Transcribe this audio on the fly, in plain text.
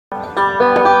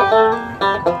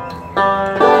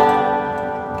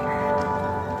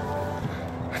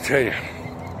tell you,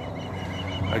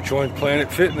 I joined Planet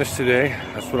Fitness today.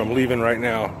 That's what I'm leaving right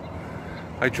now.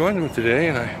 I joined them today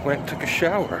and I went and took a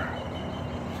shower.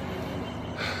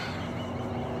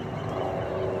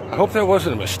 I hope that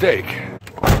wasn't a mistake.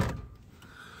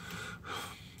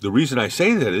 The reason I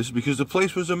say that is because the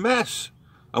place was a mess.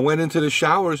 I went into the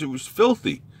showers, it was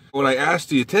filthy. When I asked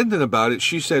the attendant about it,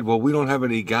 she said, well, we don't have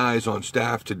any guys on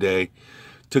staff today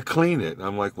to clean it.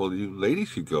 I'm like, well, you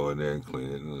ladies could go in there and clean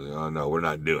it. And like, oh, no, we're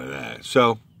not doing that.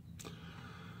 So,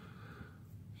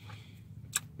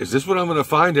 is this what I'm going to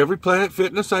find every Planet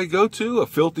Fitness I go to? A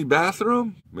filthy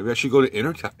bathroom? Maybe I should go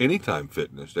to Anytime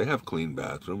Fitness. They have clean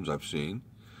bathrooms, I've seen.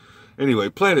 Anyway,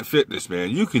 Planet Fitness,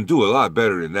 man, you can do a lot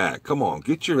better than that. Come on,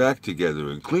 get your act together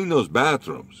and clean those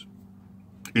bathrooms.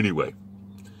 Anyway,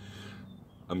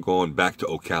 I'm going back to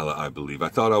Ocala, I believe. I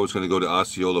thought I was going to go to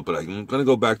Osceola, but I'm going to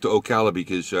go back to Ocala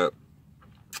because I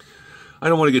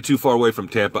don't want to get too far away from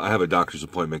Tampa. I have a doctor's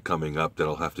appointment coming up that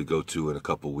I'll have to go to in a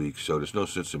couple weeks, so there's no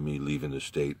sense in me leaving the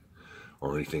state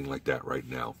or anything like that right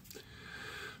now.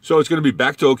 So it's going to be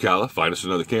back to Ocala, find us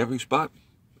another camping spot,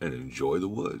 and enjoy the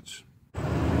woods.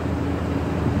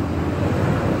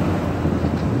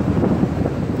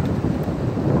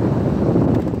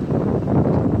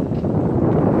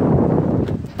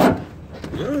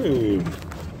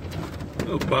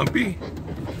 Bumpy.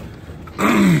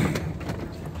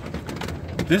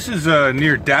 This is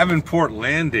near Davenport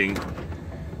Landing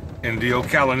in the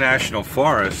Ocala National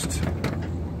Forest.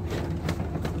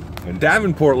 And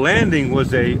Davenport Landing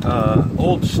was a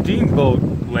old steamboat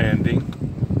landing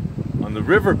on the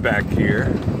river back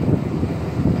here.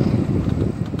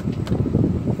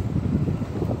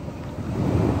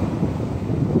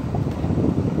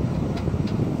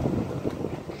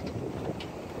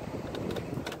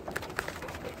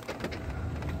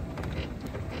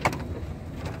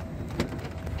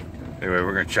 Anyway,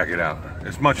 we're going to check it out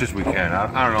as much as we can.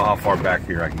 I don't know how far back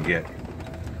here I can get.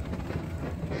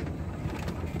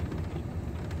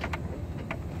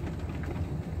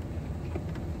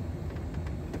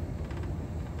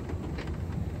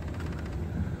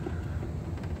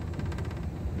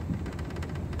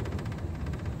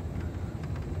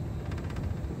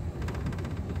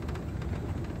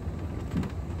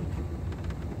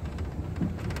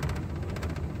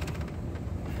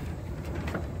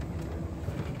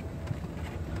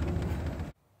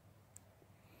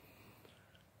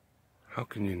 How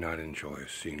can you not enjoy a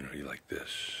scenery like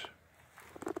this?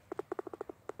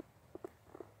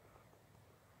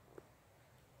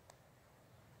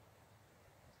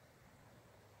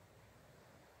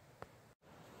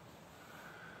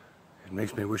 It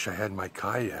makes me wish I had my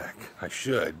kayak. I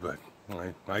should, but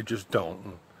I just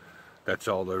don't. That's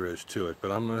all there is to it.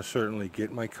 But I'm going to certainly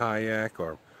get my kayak,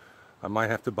 or I might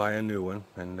have to buy a new one.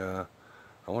 And I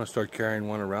want to start carrying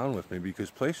one around with me,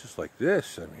 because places like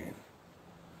this, I mean,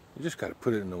 you just got to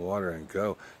put it in the water and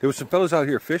go. There was some fellas out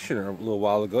here fishing a little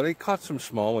while ago. They caught some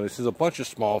small ones. This is a bunch of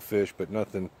small fish, but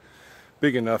nothing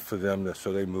big enough for them,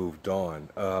 so they moved on.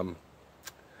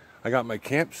 I got my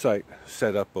campsite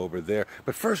set up over there.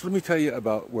 But first, let me tell you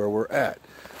about where we're at.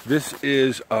 This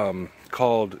is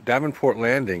called Davenport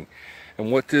Landing.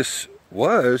 And what this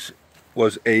was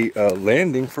a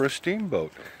landing for a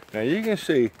steamboat. Now, you can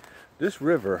see this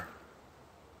river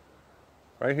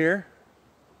right here.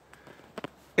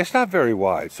 It's not very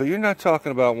wide, so you're not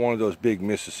talking about one of those big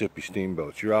Mississippi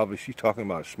steamboats. You're obviously talking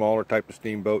about a smaller type of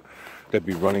steamboat that'd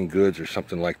be running goods or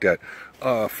something like that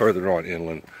further on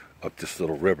inland up this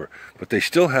little river. But they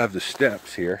still have the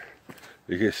steps here.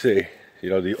 You can see, you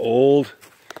know, the old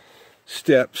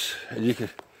steps, and you can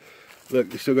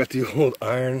look. You still got the old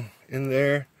iron in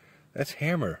there. That's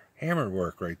hammer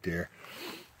work right there.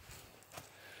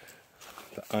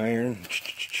 The iron,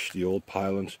 the old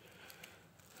pylons.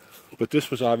 But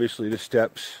this was obviously the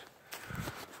steps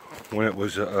when it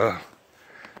was a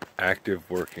active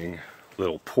working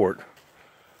little port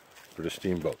for the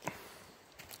steamboat.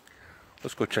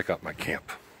 Let's go check out my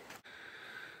camp.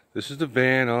 This is the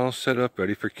van all set up,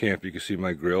 ready for camp. You can see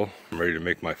my grill. I'm ready to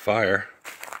make my fire.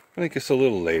 I think it's a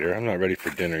little later. I'm not ready for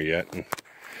dinner yet. And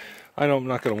I know I'm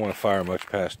not going to want to fire much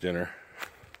past dinner.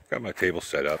 Got my table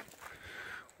set up.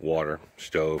 Water,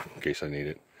 stove, in case I need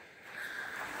it.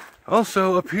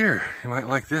 Also, up here, you might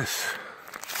like this.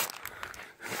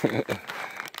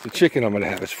 The chicken I'm going to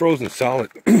have. It's frozen solid.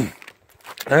 I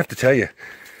have to tell you,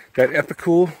 that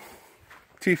Epicool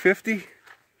T50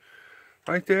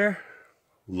 right there,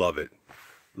 love it.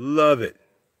 Love it.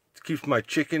 It keeps my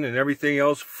chicken and everything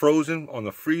else frozen on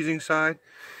the freezing side.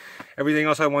 Everything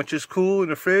else I want just cool in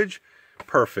the fridge.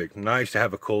 Perfect. Nice to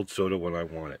have a cold soda when I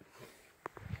want it.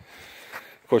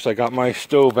 Of course, I got my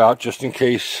stove out just in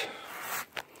case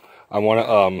I want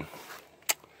to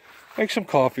make some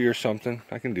coffee or something.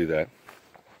 I can do that.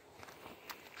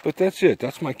 But that's it.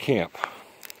 That's my camp.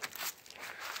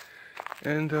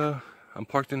 And I'm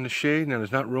parked in the shade, and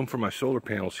there's not room for my solar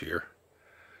panels here.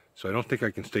 So I don't think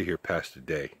I can stay here past the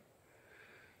day.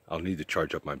 I'll need to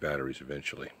charge up my batteries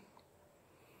eventually.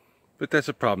 But that's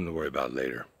a problem to worry about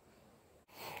later.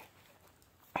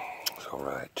 All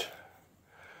right.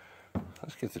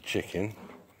 Let's get the chicken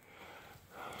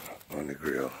on the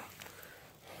grill.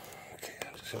 Okay,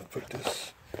 I'm just gonna put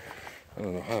this. I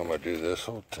don't know how I'm gonna do this.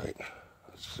 Hold tight.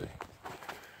 Let's see.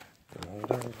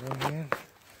 I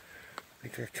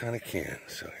think I kind of can.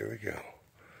 So here we go.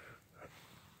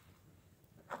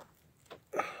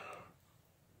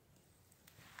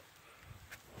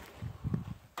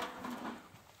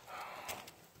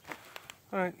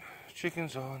 All right,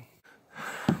 chicken's on.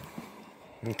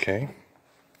 Okay.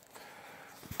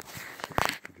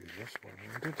 Do this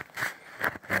one-handed.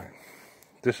 All right.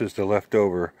 This is the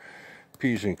leftover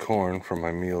peas and corn from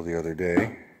my meal the other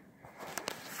day.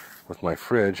 With my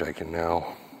fridge, I can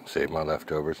now save my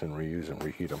leftovers and reuse and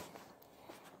reheat them.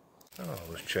 Oh,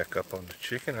 let's check up on the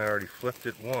chicken. I already flipped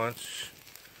it once.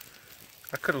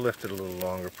 I could have left it a little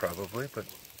longer probably, but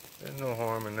there's no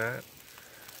harm in that.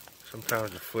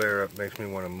 Sometimes the flare up makes me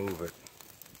want to move it.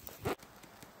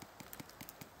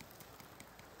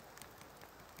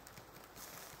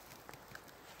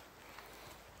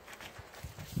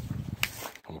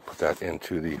 I'm going to put that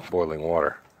into the boiling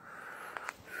water.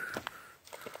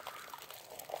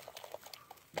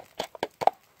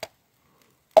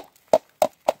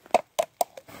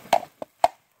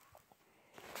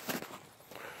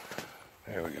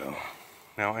 There we go.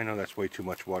 Now I know that's way too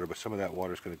much water, but some of that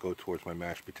water is going to go towards my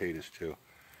mashed potatoes too.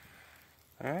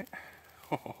 All right.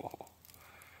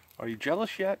 Are you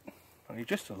jealous yet? Are you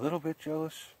just a little bit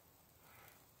jealous?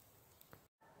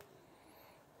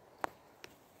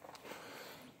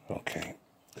 Okay,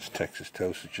 this Texas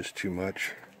toast is just too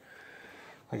much.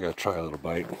 I gotta try a little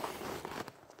bite.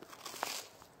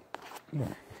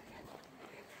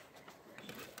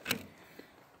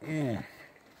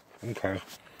 Okay.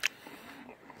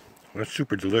 That's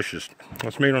super delicious.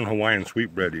 It's made on Hawaiian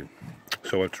sweetbread,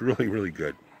 so it's really, really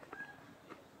good.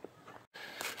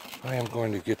 I am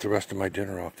going to get the rest of my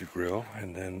dinner off the grill,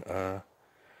 and then,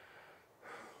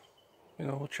 you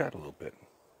know, we'll chat a little bit.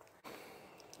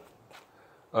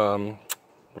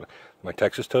 My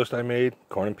Texas toast I made,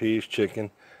 corn and peas,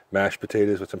 chicken, mashed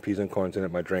potatoes with some peas and corns in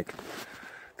it, my drink.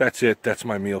 That's it. That's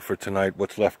my meal for tonight.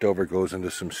 What's left over goes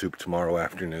into some soup tomorrow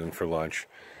afternoon for lunch.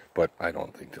 But I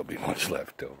don't think there'll be much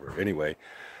left over. Anyway,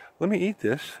 let me eat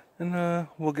this, and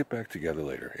we'll get back together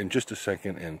later in just a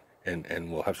second,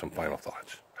 and we'll have some final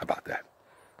thoughts. How about that?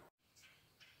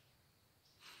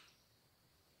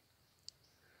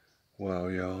 Well,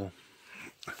 y'all,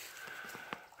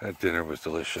 that dinner was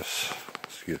delicious.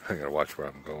 Excuse me, I gotta watch where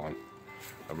I'm going.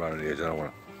 I'm out on the edge. I don't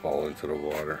want to fall into the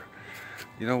water.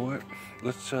 You know what?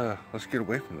 Let's get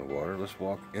away from the water. Let's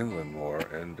walk inland more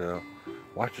and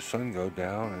watch the sun go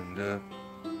down and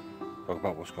talk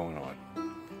about what's going on.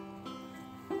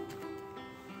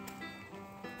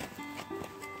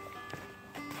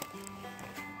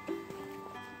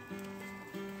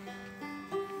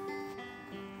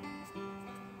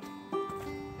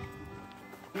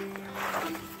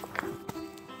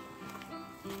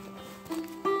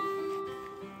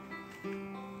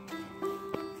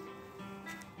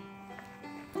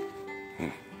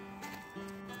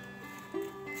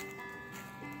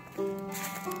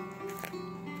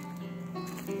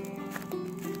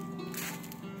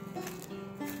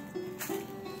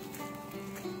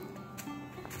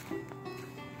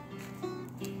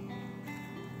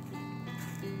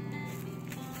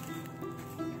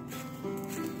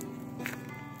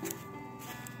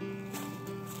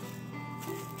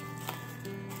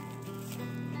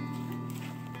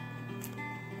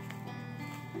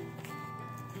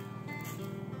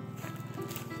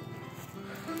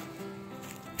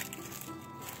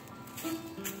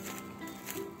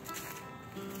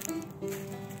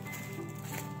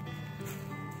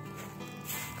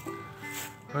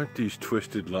 Aren't these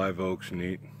twisted live oaks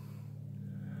neat?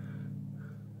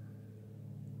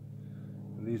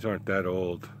 These aren't that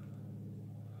old.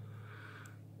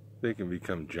 They can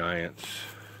become giants.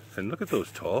 And look at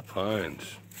those tall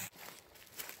pines.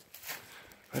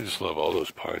 I just love all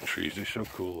those pine trees. They're so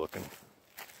cool looking.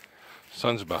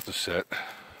 Sun's about to set.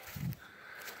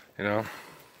 You know,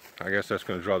 I guess that's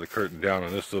going to draw the curtain down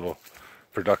on this little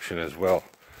production as well.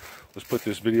 Let's put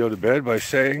this video to bed by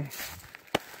saying,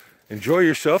 enjoy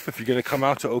yourself if you're going to come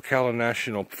out to Ocala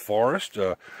National Forest.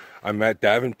 I'm at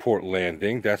Davenport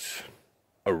Landing. That's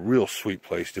a real sweet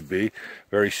place to be.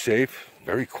 Very safe,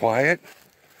 very quiet.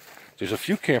 There's a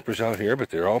few campers out here, but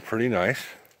they're all pretty nice.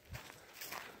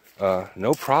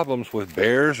 No problems with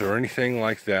bears or anything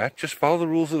like that. Just follow the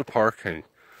rules of the park and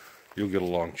you'll get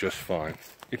along just fine.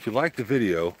 If you like the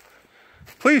video,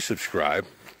 please subscribe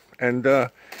and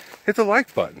hit the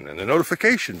like button and the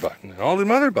notification button and all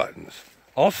them other buttons.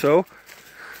 Also,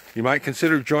 you might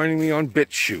consider joining me on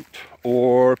BitChute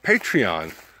or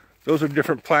Patreon. Those are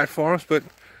different platforms, but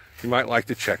you might like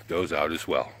to check those out as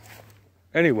well.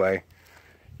 Anyway,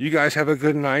 you guys have a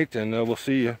good night, and we'll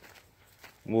see you.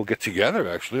 We'll get together,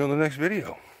 actually, on the next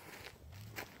video.